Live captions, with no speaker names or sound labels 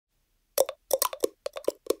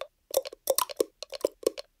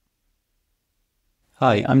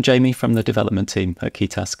Hi, I'm Jamie from the development team at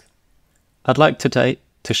QiTASC. I'd like today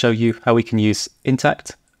to show you how we can use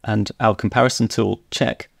intaQt and our comparison tool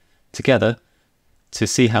cheQ together to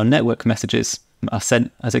see how network messages are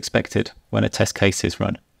sent as expected when a test case is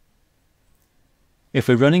run. If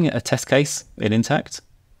we're running a test case in intaQt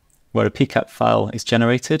where a PCAP file is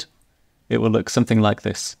generated, it will look something like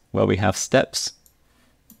this, where we have steps,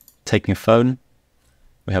 taking a phone,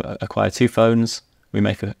 we have acquire two phones, we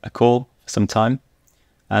make a call sometime,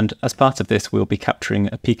 and as part of this we'll be capturing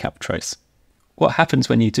a PCAP trace. What happens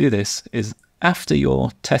when you do this is after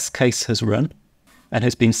your test case has run and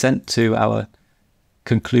has been sent to our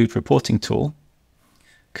conclude reporting tool,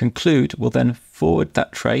 conclude will then forward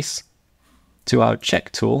that trace to our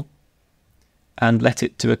cheQ tool and let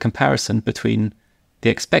it do a comparison between the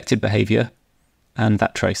expected behavior and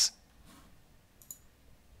that trace.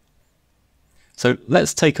 So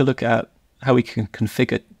let's take a look at how we can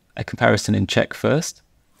configure a comparison in cheQ first,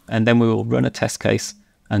 and then we will run a test case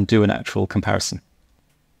and do an actual comparison.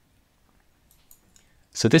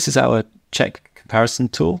 So this is our cheQ comparison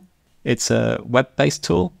tool. It's a web-based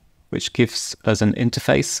tool which gives us an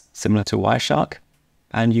interface similar to Wireshark,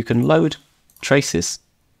 and you can load traces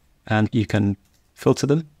and you can filter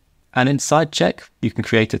them. And inside cheQ, you can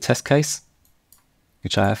create a test case,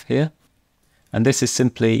 which I have here. And this is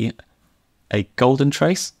simply a golden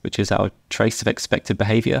trace, which is our trace of expected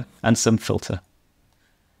behavior, and some filter.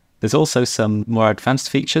 There's also some more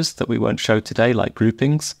advanced features that we won't show today, like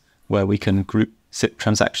groupings, where we can group SIP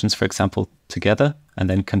transactions, for example, together and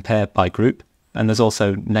then compare by group. And there's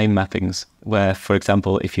also name mappings, where, for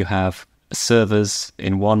example, if you have servers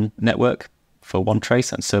in one network for one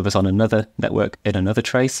trace and servers on another network in another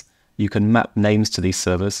trace, you can map names to these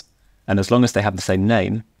servers. And as long as they have the same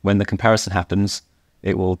name, when the comparison happens,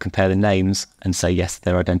 it will compare the names and say, yes,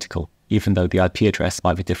 they're identical, even though the IP address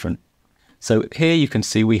might be different. So here you can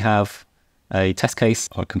see we have a test case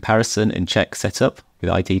or comparison in cheQ set up with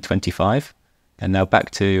ID 25. And now back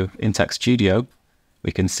to intaQt Studio,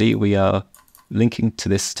 we can see we are linking to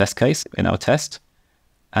this test case in our test.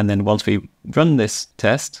 And then once we run this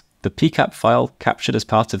test, the PCAP file captured as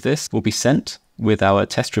part of this will be sent with our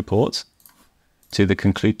test report to the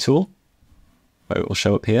conclude tool, where it will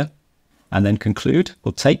show up here. And then conclude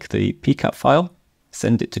will take the PCAP file,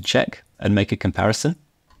 send it to cheQ and make a comparison.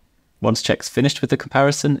 Once cheQ's finished with the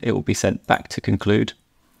comparison, it will be sent back to conclude,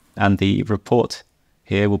 and the report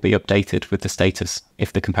here will be updated with the status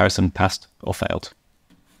if the comparison passed or failed.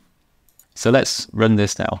 So let's run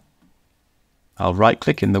this now. I'll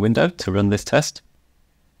right-click in the window to run this test.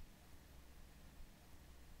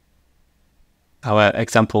 Our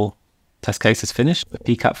example test case is finished. The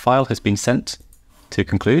PCAP file has been sent to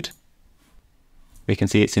conclude. We can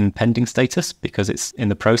see it's in pending status because it's in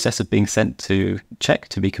the process of being sent to cheQ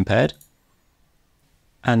to be compared.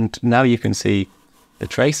 And now you can see the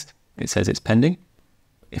trace. It says it's pending.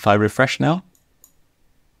 If I refresh now,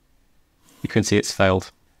 you can see it's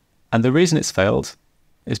failed. And the reason it's failed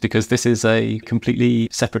is because this is a completely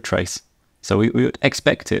separate trace. So we would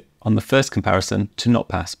expect it on the first comparison to not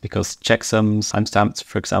pass because checksums, timestamps,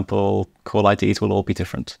 for example, call IDs will all be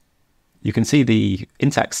different. You can see the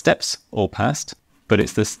intaQt steps all passed, but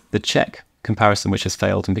it's the cheQ comparison which has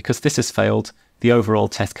failed. And because this has failed, the overall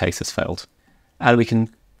test case has failed. And we can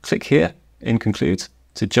click here in conclude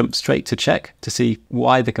to jump straight to cheQ to see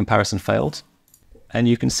why the comparison failed. And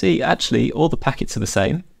you can see actually all the packets are the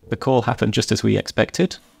same. The call happened just as we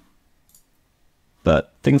expected.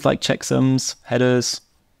 But things like checksums, headers,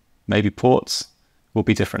 maybe ports will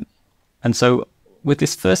be different. And so with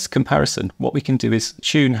this first comparison, what we can do is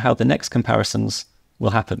tune how the next comparisons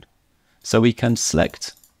will happen. So we can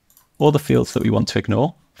select all the fields that we want to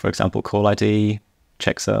ignore. For example, call ID,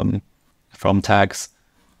 checksum, from tags,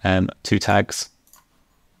 to tags,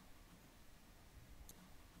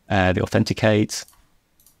 the authenticate.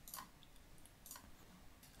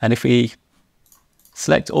 And if we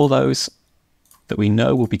select all those that we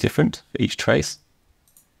know will be different for each trace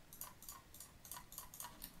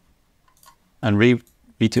and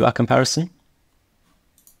redo our comparison,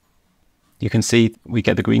 you can see we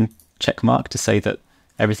get the green check mark to say that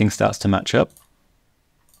everything starts to match up.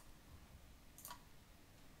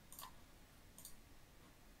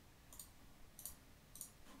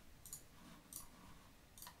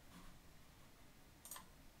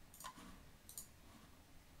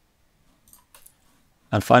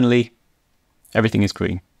 And finally, everything is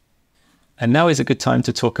green. And now is a good time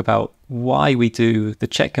to talk about why we do the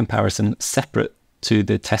check comparison separate to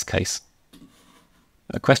the test case.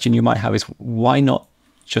 A question you might have is why not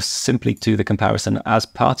just simply do the comparison as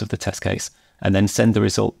part of the test case and then send the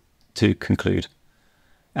result to conclude?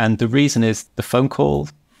 And the reason is the phone call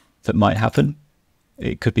that might happen.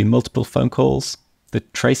 It could be multiple phone calls. The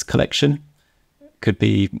trace collection could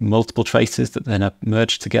be multiple traces that then are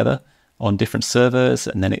merged together on different servers,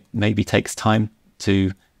 and then it maybe takes time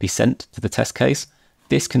to be sent to the test case.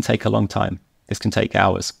 This can take a long time. This can take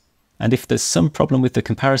hours. And if there's some problem with the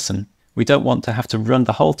comparison, we don't want to have to run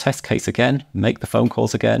the whole test case again, make the phone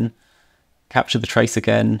calls again, capture the trace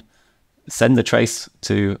again, send the trace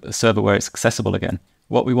to a server where it's accessible again.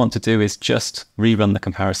 What we want to do is just rerun the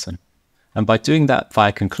comparison. And by doing that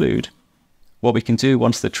via conclude, what we can do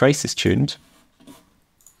once the trace is tuned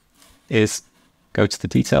is go to the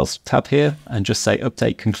details tab here and just say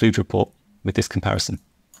update conclude report with this comparison.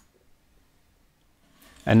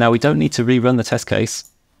 And now we don't need to rerun the test case.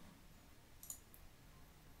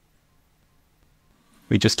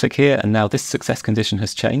 We just click here, and now this success condition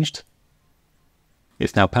has changed.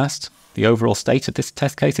 It's now passed. The overall state of this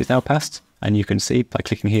test case is now passed. And you can see by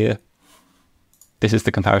clicking here, this is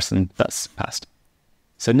the comparison that's passed.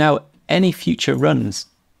 So now any future runs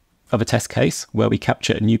of a test case where we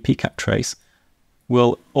capture a new PCAP trace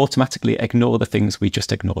will automatically ignore the things we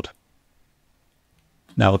just ignored.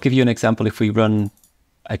 Now I'll give you an example. If we run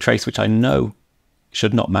a trace which I know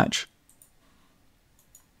should not match,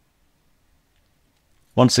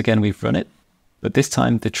 once again we've run it, but this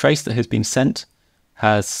time the trace that has been sent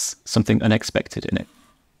has something unexpected in it.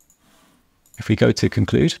 If we go to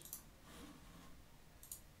conclude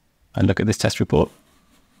and look at this test report,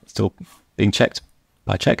 it's still being checked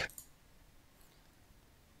by cheQ.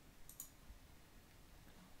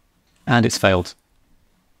 And it's failed.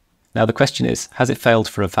 Now the question is, has it failed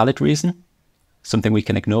for a valid reason, something we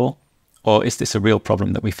can ignore, or is this a real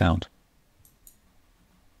problem that we found?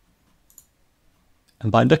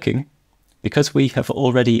 And by looking, because we have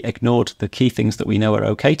already ignored the key things that we know are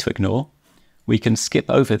okay to ignore, we can skip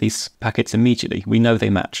over these packets immediately. We know they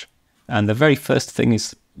match. And the very first thing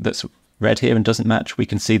is that's read here and doesn't match, we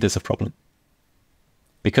can see there's a problem.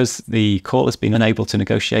 Because the call has been unable to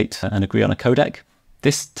negotiate and agree on a codec,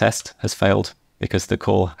 this test has failed because the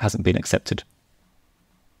call hasn't been accepted.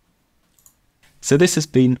 So this has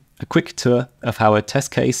been a quick tour of how a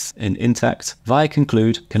test case in intaQt via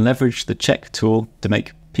conclude can leverage the cheQ tool to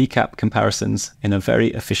make PCAP comparisons in a very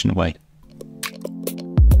efficient way.